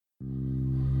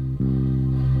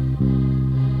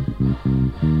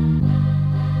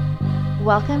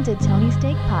Welcome to Tony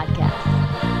Steak Podcast.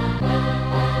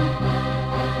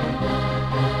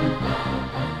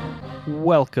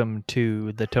 Welcome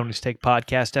to the Tony Steak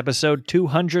Podcast, episode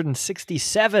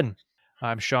 267.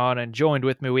 I'm Sean, and joined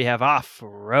with me we have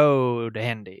Off-Road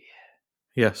Andy.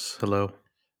 Yes, hello.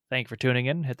 Thank you for tuning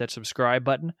in. Hit that subscribe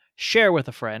button, share with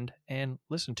a friend, and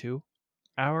listen to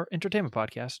our entertainment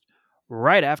podcast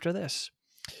right after this.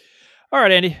 All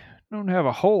right, Andy. I don't have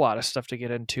a whole lot of stuff to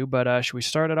get into, but should we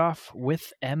start it off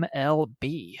with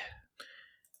MLB?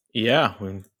 Yeah,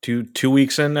 we're two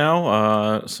weeks in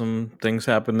now. Some things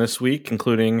happened this week,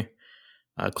 including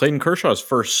Clayton Kershaw's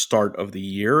first start of the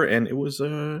year, and it was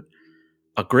a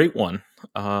great one.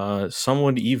 Some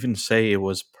would even say it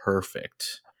was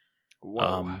perfect,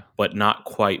 but not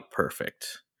quite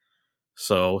perfect.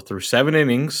 So through 7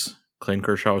 innings, Clayton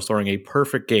Kershaw was throwing a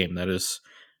perfect game. That is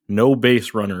no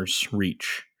base runners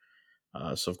reach.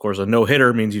 So, of course, a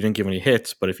no-hitter means you didn't give any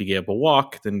hits, but if you gave up a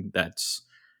walk, then that's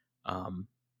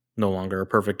no longer a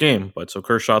perfect game. But so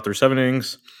Kershaw through 7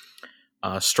 innings,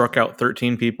 struck out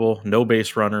 13 people, no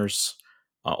base runners,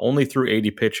 only threw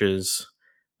 80 pitches,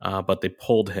 but they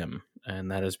pulled him. And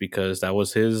that is because that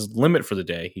was his limit for the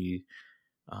day. He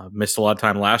missed a lot of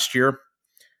time last year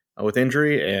with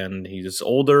injury, and he's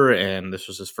older, and this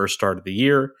was his first start of the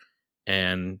year,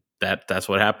 and that's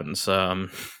what happens.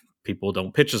 People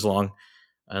don't pitch as long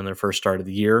in their first start of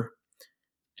the year,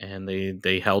 and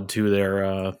they held to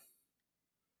their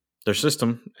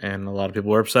system, and a lot of people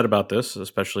were upset about this,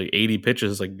 especially 80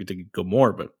 pitches. Like, you could go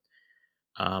more, but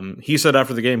he said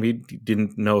after the game he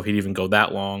didn't know if he'd even go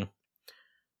that long,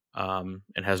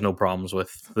 and has no problems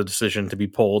with the decision to be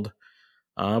pulled.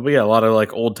 But yeah, a lot of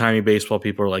like old-timey baseball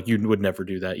people are like, you would never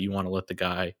do that. You want to let the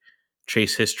guy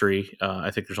chase history. I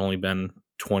think there's only been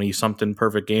 20-something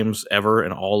perfect games ever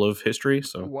in all of history.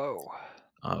 So, Whoa.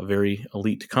 Very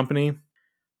elite company.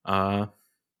 But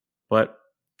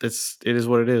it is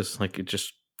what it is. Like, you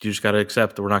just got to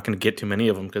accept that we're not going to get too many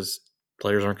of them because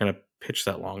players aren't going to pitch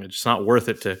that long. It's just not worth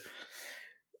it to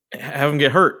have them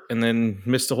get hurt and then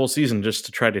miss the whole season just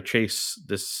to try to chase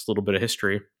this little bit of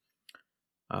history.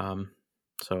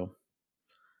 So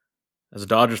as a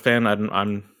Dodgers fan,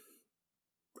 I'm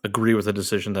agree with the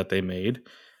decision that they made.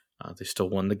 They still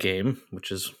won the game,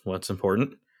 which is what's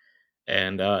important.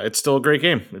 And it's still a great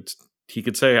game. He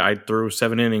could say, I threw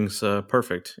 7 innings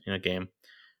perfect in a game.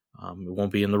 It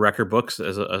won't be in the record books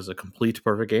as a complete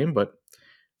perfect game, but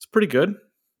it's pretty good.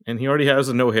 And he already has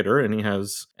a no-hitter, and he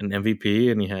has an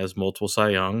MVP, and he has multiple Cy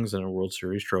Youngs and a World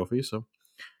Series trophy. So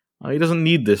he doesn't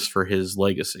need this for his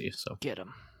legacy. So Get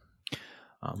him.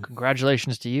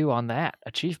 Congratulations to you on that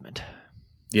achievement.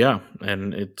 Yeah,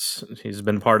 and he's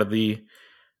been part of the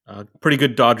pretty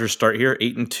good Dodgers start here,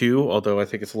 8-2. Although I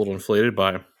think it's a little inflated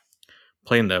by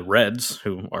playing the Reds,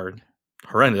 who are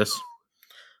horrendous.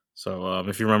 So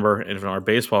if you remember in our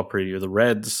baseball preview, the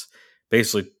Reds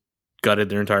basically gutted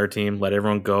their entire team, let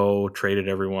everyone go, traded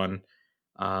everyone.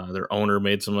 Their owner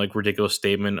made some like ridiculous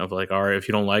statement of like, all right, if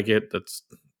you don't like it, that's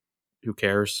who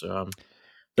cares.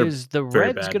 Is the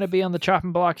Reds going to be on the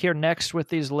chopping block here next with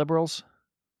these liberals?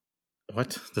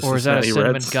 What? Or is that a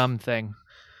cinnamon gum thing?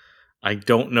 I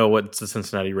don't know what the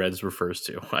Cincinnati Reds refers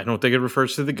to. I don't think it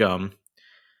refers to the gum.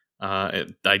 I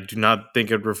do not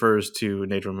think it refers to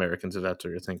Native Americans, if that's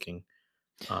what you're thinking.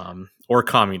 Or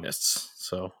communists.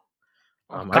 So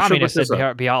communists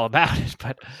would be all about it.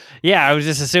 But yeah, I was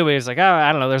just assuming it's like, oh,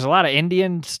 I don't know. There's a lot of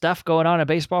Indian stuff going on in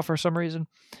baseball for some reason.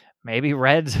 Maybe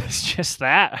Reds is just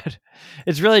that.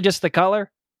 It's really just the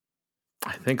color?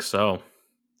 I think so.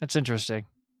 That's interesting.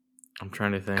 I'm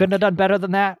trying to think. Couldn't have done better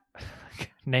than that.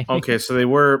 Okay, so they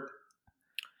were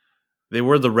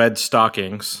the Red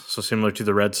Stockings, so similar to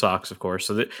the Red Sox, of course.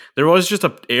 So there was just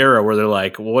an era where they're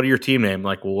like, well, what are your team name?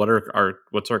 Like, well,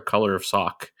 what's our color of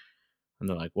sock? And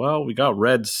they're like, well, we got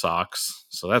Red Sox,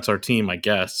 so that's our team, I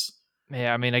guess.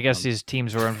 Yeah, I mean, I guess these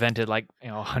teams were invented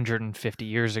 150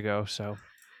 years ago, so...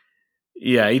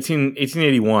 Yeah,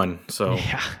 1881. So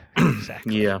yeah,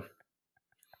 exactly. Yeah.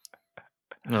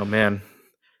 Oh man,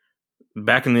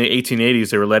 back in the 1880s,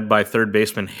 they were led by third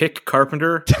baseman Hick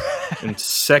Carpenter and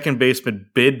second baseman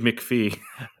Bid McPhee.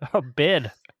 Oh,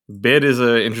 Bid. Bid is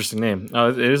an interesting name. Oh,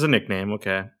 it is a nickname.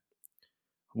 Okay,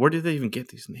 where did they even get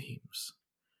these names?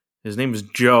 His name is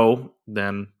Joe.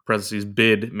 Then parentheses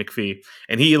Bid McPhee,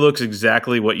 and he looks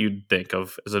exactly what you'd think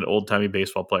of as an old timey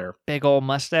baseball player. Big old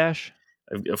mustache.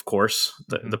 Of course,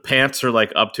 the pants are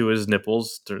like up to his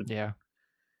nipples. Yeah,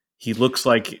 he looks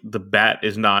like the bat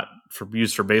is not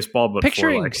used for baseball, but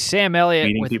picturing for, like, Sam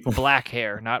Elliott with people. black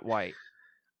hair, not white.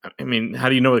 I mean, how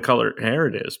do you know what color hair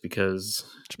it is? Because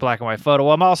It's a black and white photo.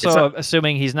 Well, I'm It's also not-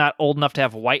 assuming he's not old enough to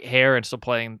have white hair and still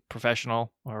playing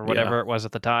professional or whatever it was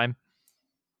at the time.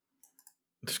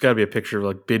 there's got to be a picture of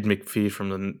like Bid McPhee from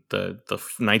the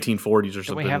 1940s or Don't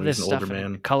something. we have when he's this an older stuff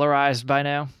man. colorized by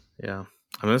now? Yeah,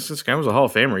 I mean, this guy was a Hall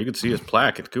of Famer. You could see his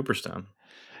plaque at Cooperstown.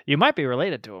 You might be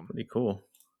related to him. Pretty cool.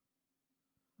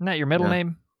 Isn't that your middle Yeah.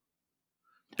 name?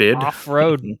 Bid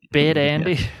Off-road Bid Yeah.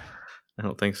 Andy? I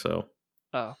don't think so.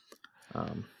 Oh,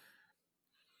 Um,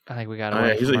 I think we got oh, away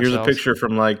yeah, from here's a ourselves. picture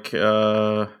from like.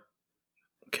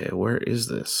 Okay, where is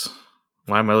this?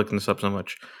 Why am I looking this up so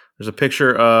much? There's a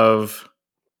picture of.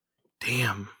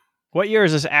 Damn, What year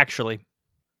is this actually?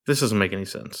 this doesn't make any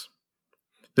sense.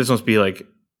 This must be like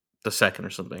the second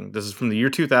or something. This is from the year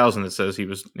 2000. It says he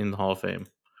was in the Hall of Fame,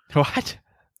 What?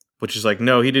 which is like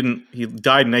no, he didn't. He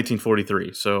died in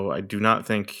 1943. So I do not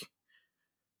think.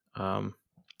 Well,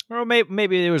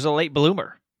 maybe it was a late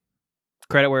bloomer.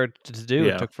 Credit where it's due.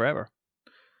 Yeah. It took forever.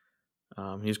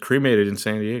 He was cremated in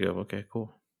San Diego. Okay,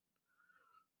 cool.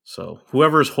 So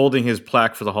whoever is holding his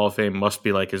plaque for the Hall of Fame must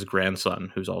be like his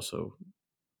grandson, who's also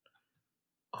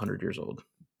 100 years old.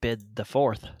 Bid the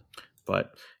fourth.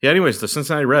 But yeah, anyways, the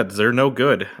Cincinnati Reds, they're no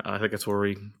good. I think that's where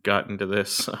we got into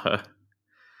this.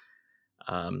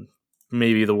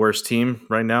 Maybe the worst team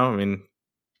right now. I mean,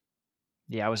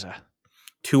 Yeah, it was a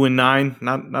 2-9,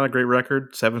 not a great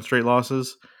record, 7 straight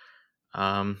losses.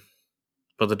 But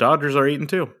the Dodgers are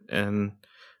 8-2, and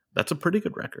that's a pretty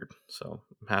good record. So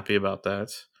I'm happy about that.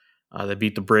 They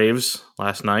beat the Braves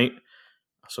last night.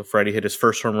 So Freddie hit his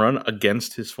first home run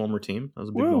against his former team. That was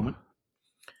a big moment.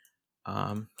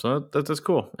 So that's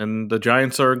cool. And the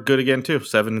Giants are good again too,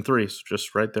 7-3, so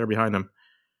just right there behind them.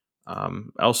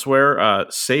 Elsewhere,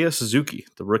 Seiya Suzuki,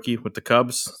 the rookie with the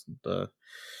Cubs, the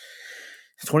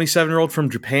 27-year-old from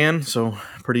Japan, so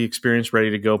pretty experienced, ready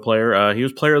to go player. He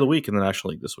was player of the week in the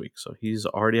National League this week, so he's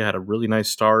already had a really nice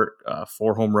start.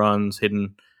 4 home runs,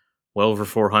 hitting well over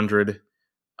 400.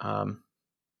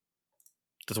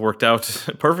 That's worked out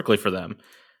perfectly for them.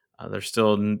 They're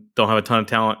still don't have a ton of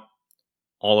talent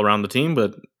all around the team,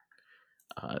 but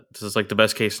this is like the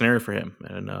best case scenario for him.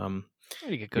 And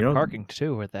you get good parking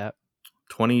too with that.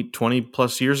 20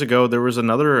 plus years ago, there was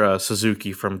another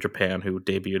Suzuki from Japan who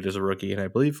debuted as a rookie, and I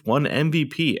believe won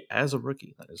MVP as a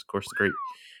rookie. That is, of course, the great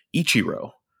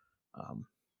Ichiro.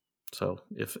 So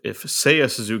if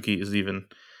Seiya Suzuki is even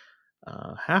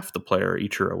half the player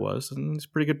Ichiro was, then he's a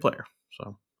pretty good player.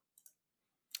 So,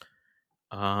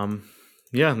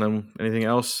 yeah, and then anything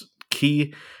else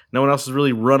key? No one else has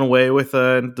really run away with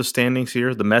the standings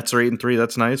here. The Mets are 8-3.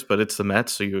 That's nice, but it's the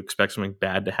Mets, so you expect something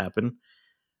bad to happen.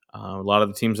 A lot of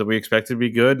the teams that we expected to be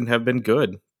good and have been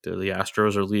good. The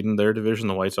Astros are leading their division.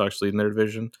 The White Sox leading their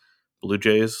division. Blue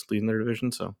Jays leading their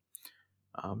division. So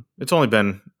it's only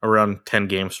been around 10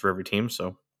 games for every team,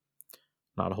 so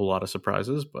not a whole lot of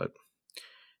surprises. But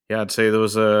yeah, I'd say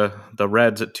those the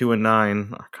Reds at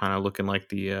 2-9 are kind of looking like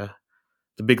the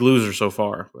big loser so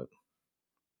far.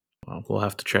 But we'll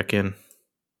have to check in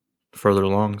further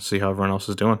along and see how everyone else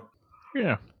is doing.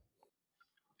 Yeah.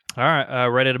 All right,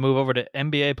 ready to move over to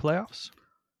NBA playoffs?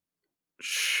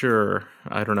 Sure.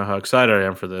 I don't know how excited I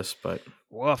am for this, but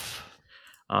woof.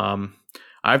 I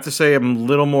have to say I'm a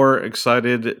little more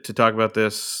excited to talk about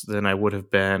this than I would have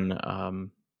been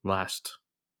last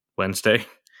Wednesday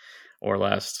or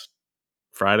last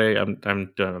Friday. I'm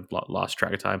lost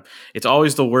track of time. It's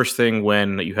always the worst thing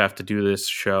when you have to do this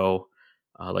show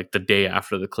like the day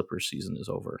after the Clippers season is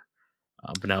over.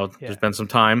 But now there's been some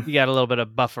time. You got a little bit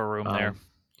of buffer room there.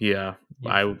 Yeah,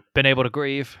 I've been able to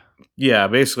grieve. Yeah,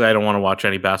 basically, I don't want to watch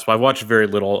any basketball. I've watched very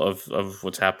little of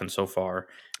what's happened so far.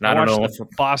 And I don't know if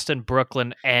Boston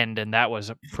Brooklyn end, and that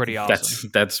was pretty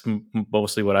awesome. That's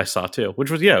mostly what I saw too,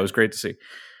 which was it was great to see.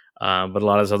 But a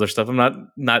lot of this other stuff, I'm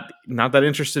not that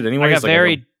interested anyway.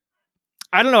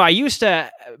 I don't know. I used to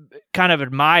kind of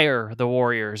admire the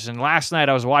Warriors, and last night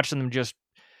I was watching them just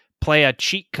play a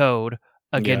cheat code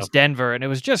against Denver, and it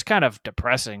was just kind of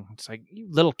depressing. It's like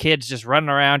little kids just running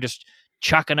around, just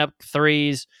chucking up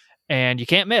threes, and you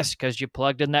can't miss because you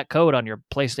plugged in that code on your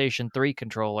PlayStation 3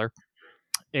 controller.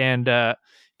 And it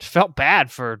felt bad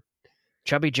for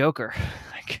Chubby Joker.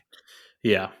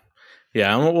 Yeah,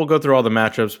 we'll go through all the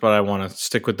matchups, but I want to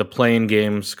stick with the playing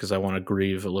games because I want to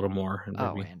grieve a little more and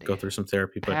maybe go through some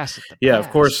therapy. But of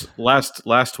course,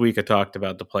 last week I talked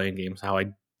about the playing games, how I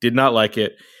did not like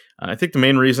it. I think the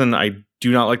main reason I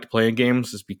do not like the playing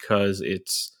games is because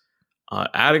it's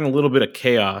adding a little bit of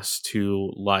chaos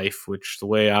to life, which the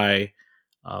way I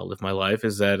live my life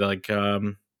is that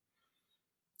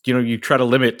you try to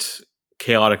limit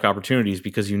chaotic opportunities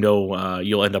because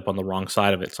you'll end up on the wrong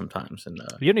side of it sometimes. And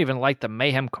You don't even like the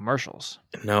mayhem commercials.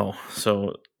 no,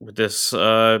 so with this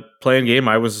playing game,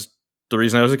 the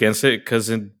reason I was against it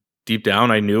because deep down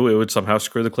I knew it would somehow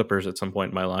screw the Clippers at some point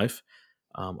in my life.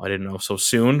 I didn't know so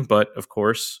soon, but of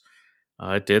course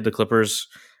it did. The Clippers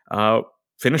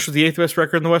finished with the 8th best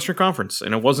record in the Western Conference,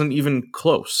 and it wasn't even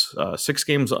close. 6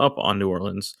 games up on New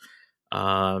Orleans,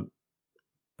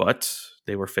 but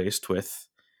they were faced with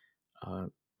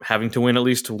having to win at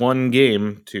least one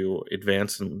game to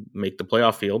advance and make the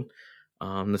playoff field.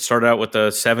 It started out with a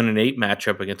 7-8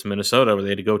 matchup against Minnesota, where they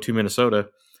had to go to Minnesota.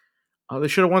 They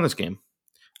should have won this game.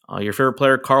 Your favorite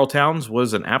player, Karl Towns,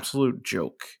 was an absolute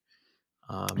joke.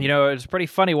 It's pretty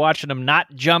funny watching him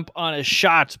not jump on his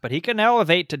shots, but he can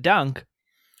elevate to dunk.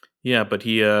 Yeah, but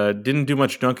he didn't do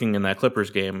much dunking in that Clippers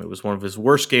game. It was one of his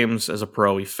worst games as a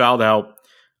pro. He fouled out,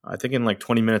 I think, in like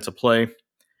 20 minutes of play.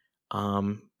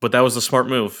 But that was a smart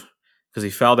move because he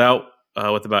fouled out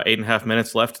with about 8.5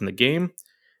 minutes left in the game.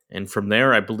 And from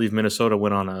there, I believe Minnesota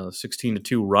went on a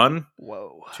 16-2 run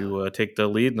to take the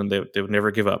lead, and they would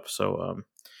never give up. So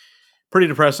pretty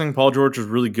depressing. Paul George was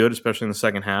really good, especially in the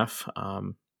second half.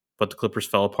 But the Clippers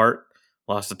fell apart,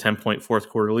 lost a 10-point fourth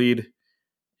quarter lead.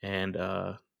 And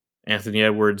Anthony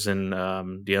Edwards and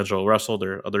D'Angelo Russell,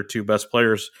 their other 2 best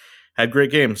players, had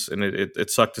great games. And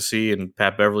it sucked to see. And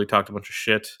Pat Beverly talked a bunch of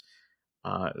shit.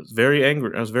 I was very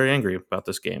angry about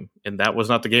this game. And that was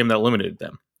not the game that limited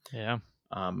them. Yeah.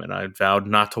 And I vowed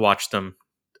not to watch them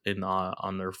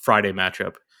on their Friday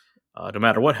matchup, no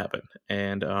matter what happened.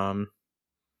 And I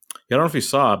don't know if you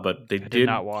saw, but they did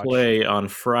play on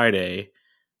Friday.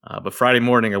 But Friday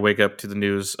morning, I wake up to the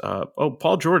news.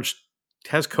 Paul George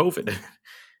has COVID.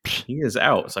 He is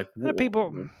out. It's like,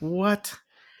 what?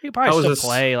 He probably still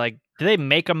play. Like, do they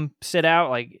make him sit out?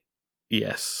 Like,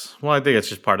 yes. Well, I think it's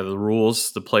just part of the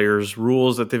rules, the players'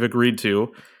 rules that they've agreed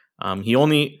to. He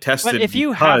only tested. But if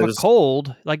you have a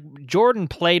cold, like Jordan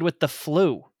played with the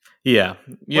flu. Yeah.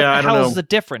 What the hell is the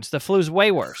difference? The flu's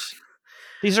way worse.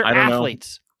 These are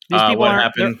athletes. These people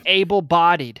they're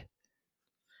able-bodied.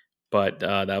 But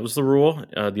that was the rule.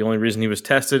 The only reason he was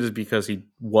tested is because he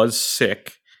was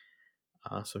sick.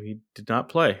 So he did not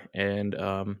play. And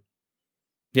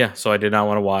so I did not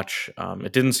want to watch.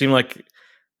 It didn't seem like it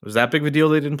was that big of a deal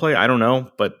they didn't play. I don't know.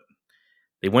 But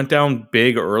they went down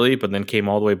big early, but then came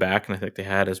all the way back. And I think they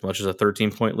had as much as a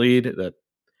 13-point lead. That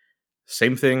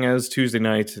same thing as Tuesday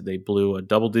night. They blew a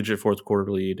double-digit fourth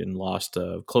quarter lead and lost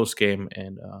a close game.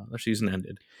 And their season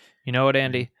ended. You know what,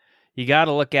 Andy? You got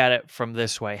to look at it from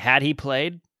this way. Had he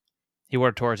played, he would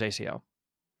have tore his ACL.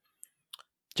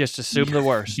 Just assume the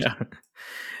worst.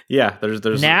 Yeah,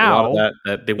 there's now, a lot of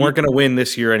that they weren't going to win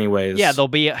this year anyways. Yeah, they'll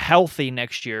be healthy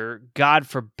next year. God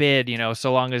forbid,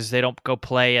 so long as they don't go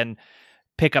play and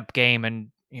pick up game and,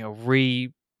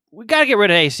 we got to get rid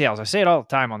of ACLs. I say it all the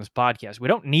time on this podcast. We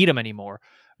don't need them anymore.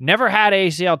 Never had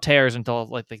ACL tears until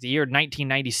like the year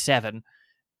 1997.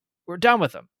 We're done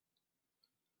with them.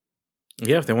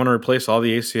 Yeah, if they want to replace all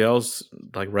the ACLs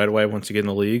like right away once you get in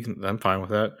the league, I'm fine with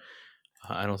that.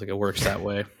 I don't think it works that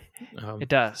way. It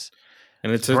does.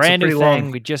 And it's a brand new thing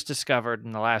long, we just discovered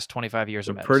in the last 25 years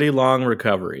of medicine. Pretty long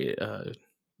recovery,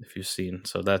 if you've seen.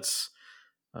 So that's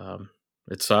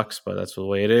it sucks, but that's the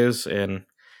way it is. And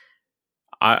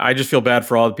I just feel bad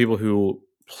for all the people who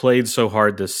played so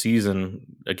hard this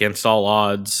season against all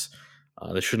odds.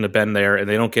 They shouldn't have been there, and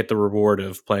they don't get the reward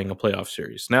of playing a playoff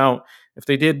series. Now, if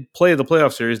they did play the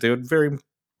playoff series, they would very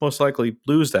most likely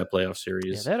lose that playoff series.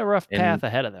 Yeah, they had a rough path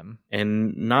ahead of them.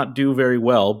 And not do very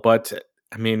well. But,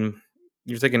 I mean,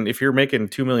 you're thinking if you're making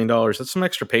 $2 million, that's some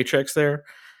extra paychecks there.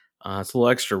 It's a little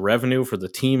extra revenue for the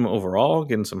team overall,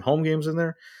 getting some home games in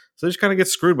there. So they just kind of get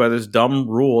screwed by this dumb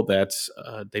rule that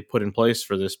they put in place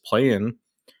for this play-in.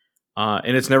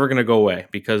 And it's never going to go away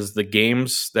because the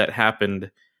games that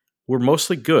happened were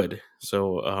mostly good.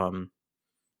 So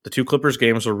the 2 Clippers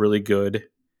games were really good.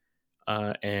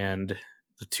 And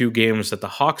the 2 games that the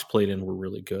Hawks played in were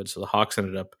really good. So the Hawks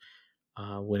ended up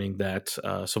winning that.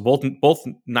 So both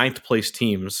 9th place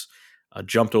teams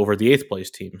jumped over the 8th place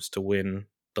teams to win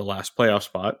the last playoff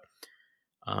spot.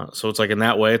 So it's like in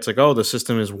that way, it's like, oh, the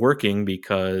system is working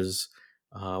because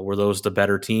were those the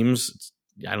better teams?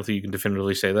 I don't think you can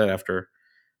definitively say that after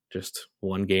just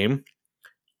one game.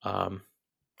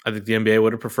 I think the NBA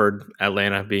would have preferred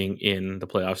Atlanta being in the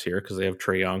playoffs here because they have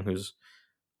Trae Young, who's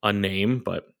unnamed.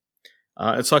 But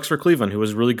it sucks for Cleveland, who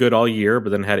was really good all year,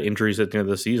 but then had injuries at the end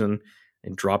of the season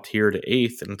and dropped here to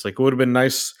 8th. And it's like, it would have been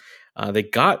nice. They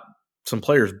got some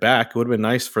players back. It would have been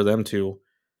nice for them to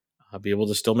be able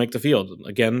to still make the field.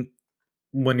 Again,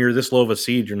 when you're this low of a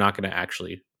seed, you're not going to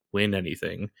actually win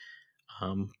anything.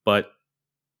 But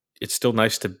it's still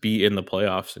nice to be in the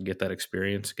playoffs and get that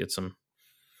experience, get some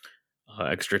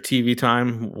extra TV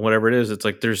time, whatever it is. It's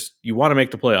like you want to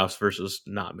make the playoffs versus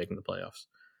not making the playoffs.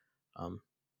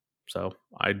 So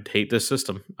I hate this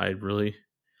system. I really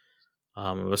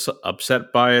was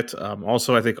upset by it.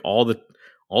 Also, I think all the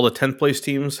 10th place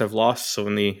teams have lost. So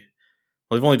they've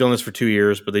only done this for 2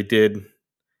 years, but they did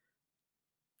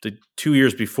the 2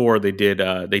 years before they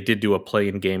did do a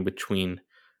play-in game between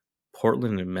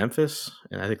Portland and Memphis,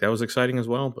 and I think that was exciting as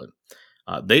well.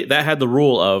 But that had the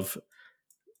rule of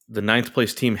the 9th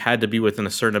place team had to be within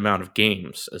a certain amount of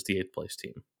games as the 8th place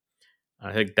team.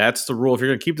 I think that's the rule. If you're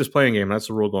going to keep this play-in game, that's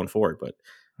the rule going forward. But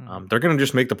they're going to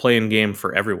just make the play-in game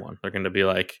for everyone. They're going to be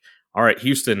like, all right,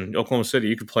 Houston, Oklahoma City,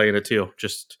 you can play in it too,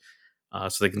 just so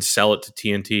they can sell it to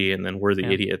TNT, and then we're the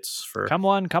idiots for come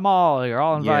one, come all. You're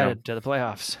all invited to the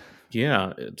playoffs.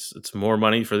 Yeah, it's more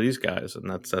money for these guys, and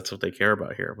that's what they care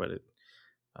about here. But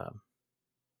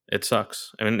it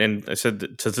sucks. And I said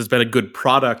that since it's been a good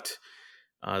product,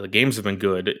 the games have been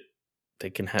good.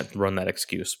 They can run that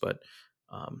excuse, but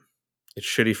it's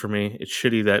shitty for me. It's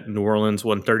shitty that New Orleans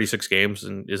won 36 games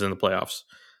and is in the playoffs.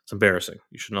 It's embarrassing.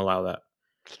 You shouldn't allow that.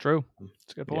 It's true.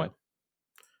 It's a good point. Yeah.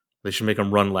 They should make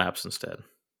them run laps instead.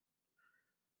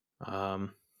 So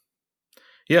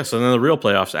then the real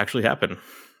playoffs actually happen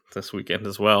this weekend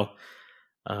as well.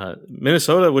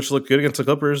 Minnesota, which looked good against the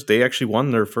Clippers, they actually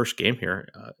won their first game here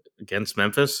against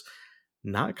Memphis.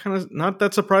 Not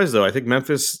that surprised though. I think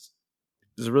Memphis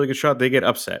is a really good shot. They get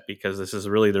upset because this is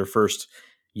really their first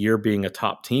year being a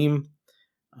top team.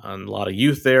 A lot of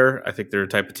youth there. I think they're a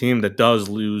type of team that does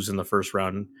lose in the first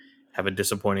round, have a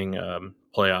disappointing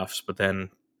playoffs, but then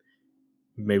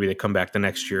maybe they come back the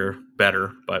next year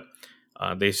better. But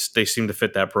they seem to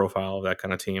fit that profile of that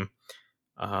kind of team.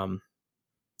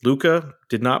 Luka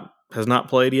has not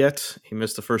played yet. He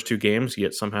missed the first 2 games,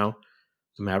 yet somehow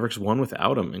the Mavericks won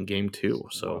without him in game 2.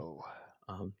 So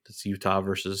it's Utah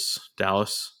versus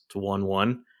Dallas. It's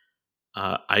 1-1.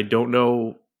 I don't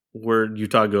know where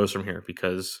Utah goes from here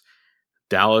because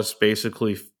Dallas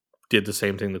basically did the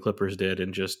same thing the Clippers did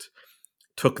and just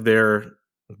took their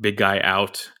big guy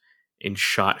out and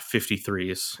shot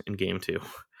 53s in game 2.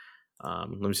 Let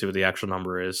me see what the actual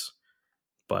number is.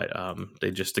 But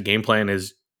the game plan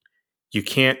is you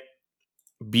can't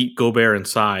beat Gobert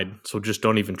inside, so just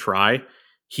don't even try.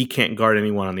 He can't guard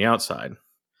anyone on the outside.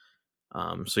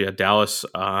 Dallas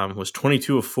was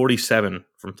 22 of 47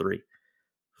 from 3.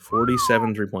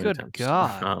 47 3-point attempts. Good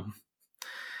God.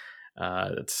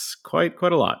 It's quite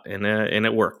a lot, and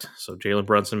it worked. So Jalen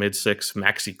Brunson made 6.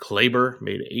 Maxi Kleber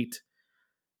made 8.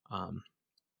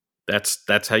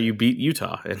 That's how you beat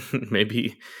Utah, and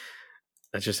maybe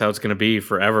that's just how it's going to be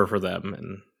forever for them.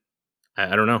 And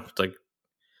I don't know. It's like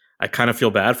I kind of feel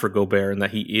bad for Gobert in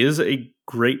that he is a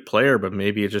great player, but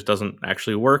maybe it just doesn't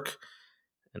actually work.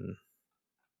 And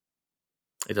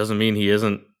it doesn't mean he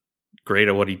isn't great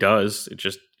at what he does. It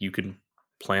just you can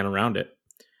plan around it.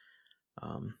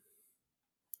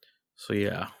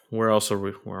 Where else are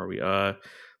we? The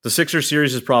Sixers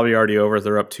series is probably already over.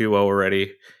 They're up 2-0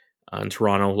 already. And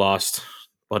Toronto lost a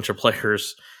bunch of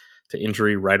players to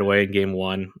injury right away in game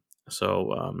 1.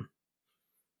 So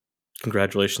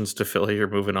congratulations to Philly. You're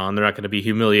moving on. They're not going to be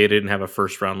humiliated and have a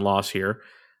first round loss here.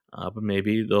 But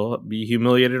maybe they'll be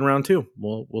humiliated in round 2.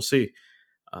 We'll see.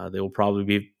 They will probably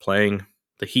be playing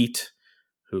the Heat,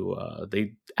 who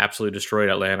they absolutely destroyed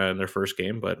Atlanta in their first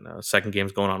game, but second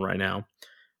game's going on right now.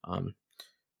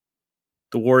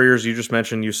 The Warriors, you just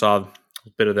mentioned, you saw a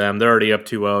bit of them. They're already up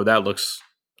 2-0. That looks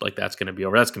like that's going to be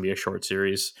over. That's going to be a short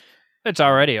series. It's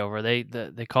already over.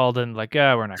 They called in like,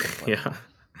 we're not going to play. Yeah.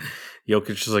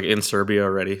 Jokic is like in Serbia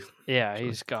already. Yeah,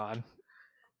 he's gone.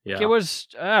 Yeah. It was,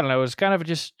 I don't know, it was kind of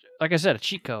just, like I said, a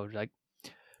cheat code. Like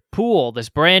Poole, this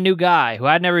brand new guy who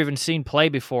I'd never even seen play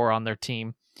before on their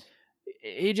team.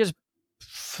 He just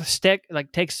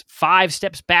takes 5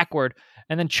 steps backward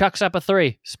and then chucks up a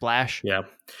 3. Splash. Yeah.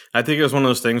 I think it was one of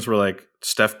those things where like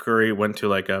Steph Curry went to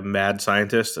like a mad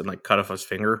scientist and like cut off his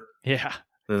finger. Yeah.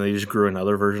 Then they just grew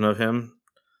another version of him.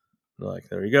 Like,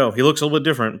 there you go. He looks a little bit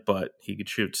different, but he could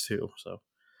shoot too. So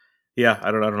yeah,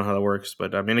 I don't know how that works,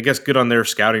 but I mean, I guess good on their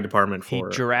scouting department for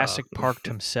he Jurassic Parked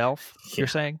himself. Yeah. You're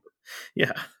saying?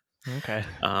 Yeah. Okay.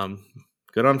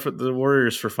 Good on for the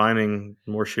Warriors for finding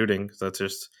more shooting. That's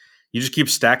just you just keep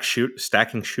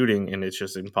stacking shooting, and it's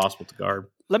just impossible to guard.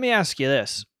 Let me ask you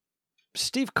this: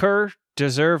 Steve Kerr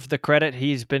deserved the credit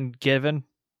he's been given?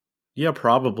 Yeah,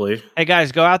 probably. Hey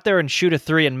guys, go out there and shoot a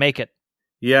 3 and make it.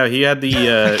 Yeah, he had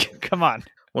the. Come on.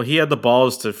 Well, he had the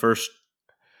balls to first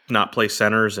not play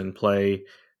centers and play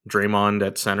Draymond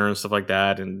at center and stuff like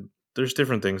that, and there's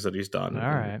different things that he's done. All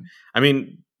right. I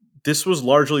mean, this was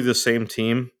largely the same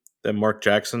team that Mark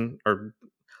Jackson, or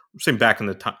I'm saying back in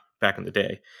the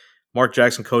day, Mark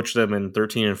Jackson coached them in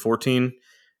 13 and 14,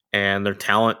 and their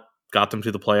talent got them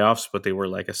to the playoffs, but they were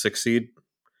like a 6 seed.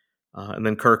 And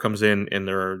then Kerr comes in, and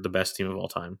they're the best team of all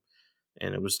time.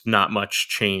 And it was not much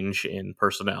change in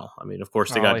personnel. I mean, of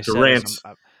course, they got Durant.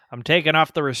 I'm taking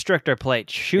off the restrictor plate.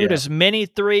 Shoot as many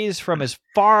threes from as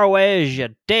far away as you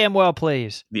damn well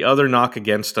please. The other knock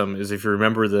against him is, if you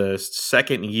remember the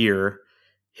second year,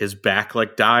 his back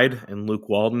died, and Luke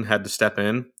Walton had to step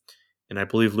in. And I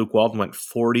believe Luke Walton went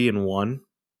 40-1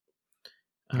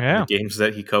 in the games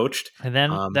that he coached. And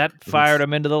then that fired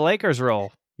him into the Lakers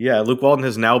role. Yeah, Luke Walton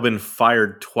has now been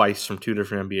fired twice from 2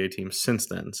 different NBA teams since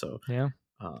then. So yeah,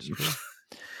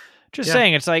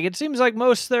 saying, it's like it seems like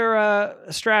most of their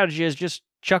strategy is just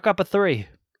chuck up a 3,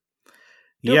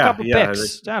 do a couple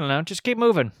picks. I don't know, just keep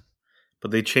moving.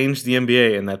 But they changed the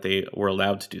NBA in that they were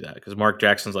allowed to do that, because Mark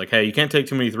Jackson's like, hey, you can't take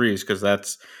too many threes because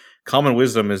that's common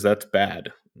wisdom is that's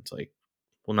bad. It's like,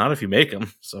 well, not if you make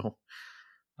them. So,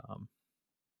 I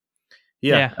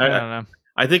don't know.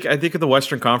 I think the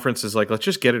Western Conference is like, let's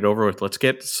just get it over with. Let's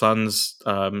get Suns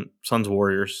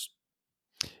Warriors.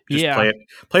 Just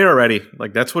play it already.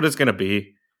 Like, that's what it's gonna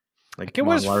be. Like, it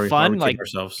was fun. Like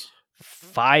ourselves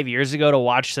 5 years ago to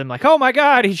watch them. Like, oh my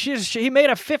god, he made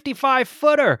a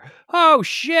 55-footer. Oh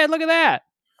shit, look at that.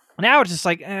 Now it's just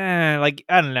like, I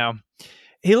don't know.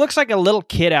 He looks like a little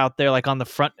kid out there, like on the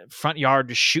front yard,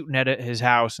 just shooting at his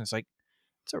house, and it's like,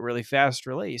 it's a really fast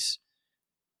release.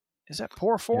 Is that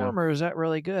poor form or is that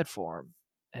really good form?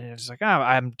 And it's like,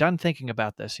 I'm done thinking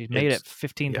about this. He's made it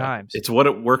 15 times. It's what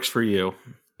it works for you.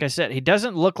 Like I said, he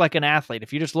doesn't look like an athlete.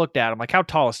 If you just looked at him, like, how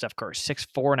tall is Steph Curry?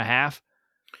 6'4.5"?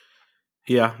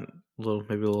 Yeah,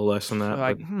 maybe a little less than that.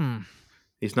 Like,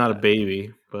 he's not a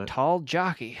baby, but tall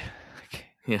jockey.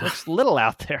 Looks little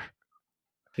out there.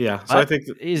 Yeah, so I think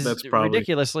that's probably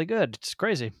ridiculously good. It's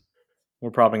crazy.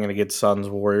 We're probably going to get Suns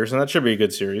Warriors, and that should be a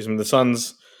good series. I mean, the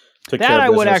Suns took that care of I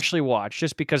business. Would actually watch,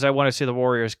 just because I want to see the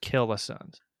Warriors kill the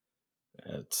Suns.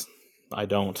 I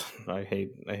don't. I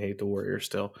hate the Warriors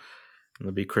still.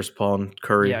 It'll be Chris Paul and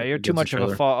Curry. Yeah, you're too much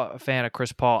of a fan of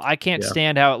Chris Paul. I can't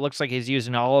stand how it looks like he's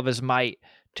using all of his might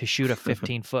to shoot a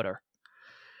 15-footer.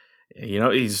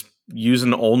 He's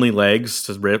using only legs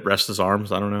to rest his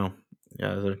arms. I don't know.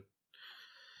 Yeah,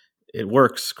 it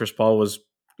works. Chris Paul was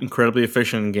incredibly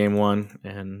efficient in game 1,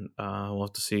 and we'll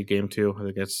have to see game 2. I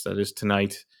think that is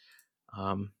tonight.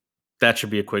 That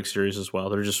should be a quick series as well.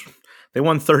 They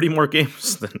won 30 more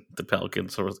games than the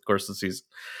Pelicans over the course of the season.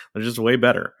 They're just way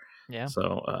better. Yeah.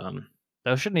 So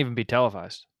those shouldn't even be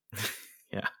televised.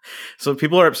 Yeah. So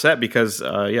people are upset because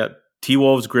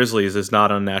T-Wolves Grizzlies is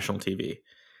not on national TV.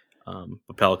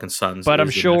 The Pelicans Suns. But I'm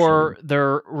sure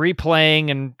they're replaying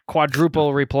and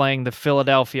quadruple replaying the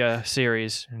Philadelphia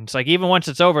series. And it's like, even once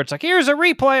it's over, it's like, here's a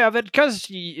replay of it because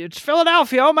it's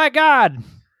Philadelphia. Oh my God.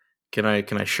 Can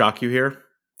I shock you here?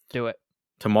 Do it.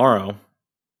 Tomorrow,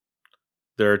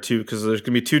 there are 2, because there's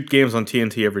going to be 2 games on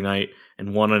TNT every night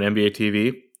and 1 on NBA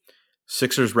TV.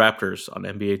 Sixers Raptors on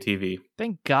NBA TV.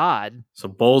 Thank God. So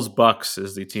Bulls Bucks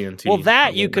is the TNT. Well,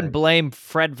 that you can blame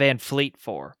Fred VanVleet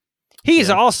for. He's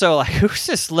also like, who's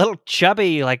this little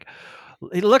chubby, like,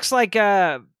 he looks like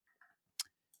DJ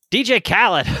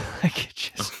Khaled.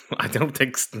 I don't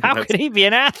think. How could he be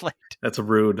an athlete? That's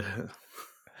rude.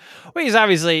 Well,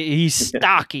 he's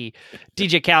stocky.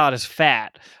 DJ Khaled is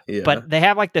fat, but they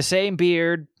have like the same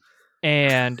beard,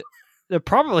 and they're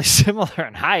probably similar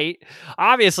in height.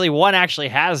 Obviously, one actually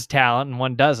has talent and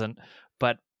one doesn't,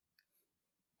 but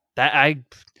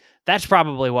that's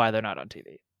probably why they're not on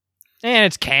TV. And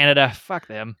it's Canada. Fuck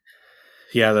them.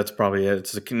 Yeah, that's probably it.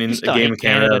 It's a game in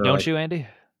Canada, don't you, Andy?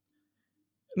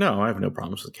 No, I have no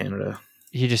problems with Canada.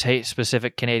 You just hate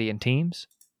specific Canadian teams?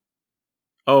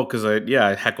 Oh, because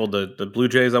I heckled the Blue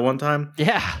Jays at one time.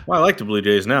 Yeah. Well, I like the Blue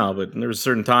Jays now, but there was a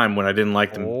certain time when I didn't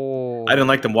like them. Oh. I didn't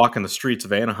like them walking the streets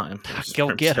of Anaheim.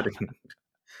 Go get them.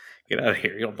 Get out of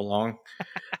here. You don't belong.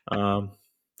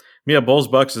 Bulls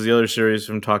Bucks is the other series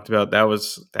we talked about. That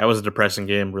was a depressing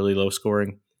game, really low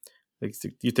scoring.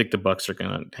 You think the Bucks are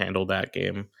going to handle that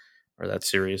game or that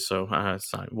series? So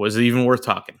it's not. Was it even worth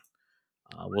talking?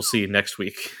 We'll see next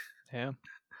week. Yeah.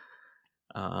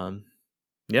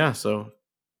 So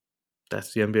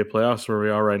that's the NBA playoffs where we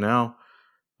are right now.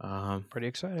 Pretty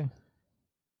exciting.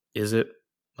 Is it?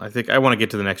 I think I want to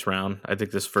get to the next round. I think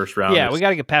this first round. Yeah, we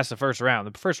got to get past the first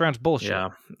round. The first round's bullshit. Yeah,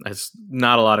 it's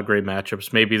not a lot of great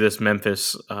matchups. Maybe this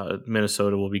Memphis,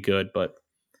 Minnesota will be good, but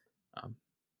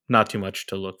not too much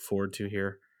to look forward to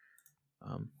here.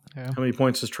 Yeah. How many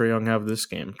points does Trae Young have this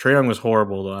game? Trae Young was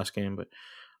horrible the last game, but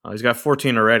he's got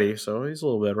 14 already, so he's a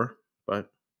little better. But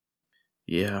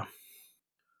yeah.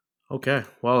 Okay.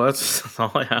 Well, that's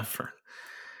all I have for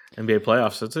NBA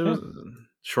playoffs. It's a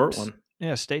short one.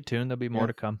 Yeah, stay tuned. There'll be more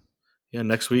to come. Yeah,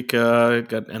 next week got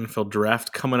NFL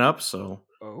draft coming up, so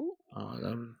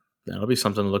that'll be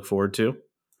something to look forward to.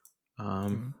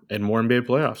 And more NBA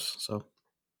playoffs. So,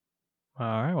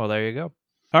 all right. Well, there you go.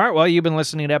 All right. Well, you've been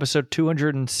listening to episode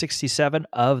 267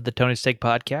 of the Tony Steak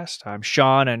Podcast. I'm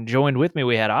Sean, and joined with me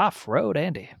we had Off-Road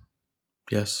Andy.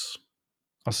 yes.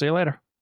 I'll see you later.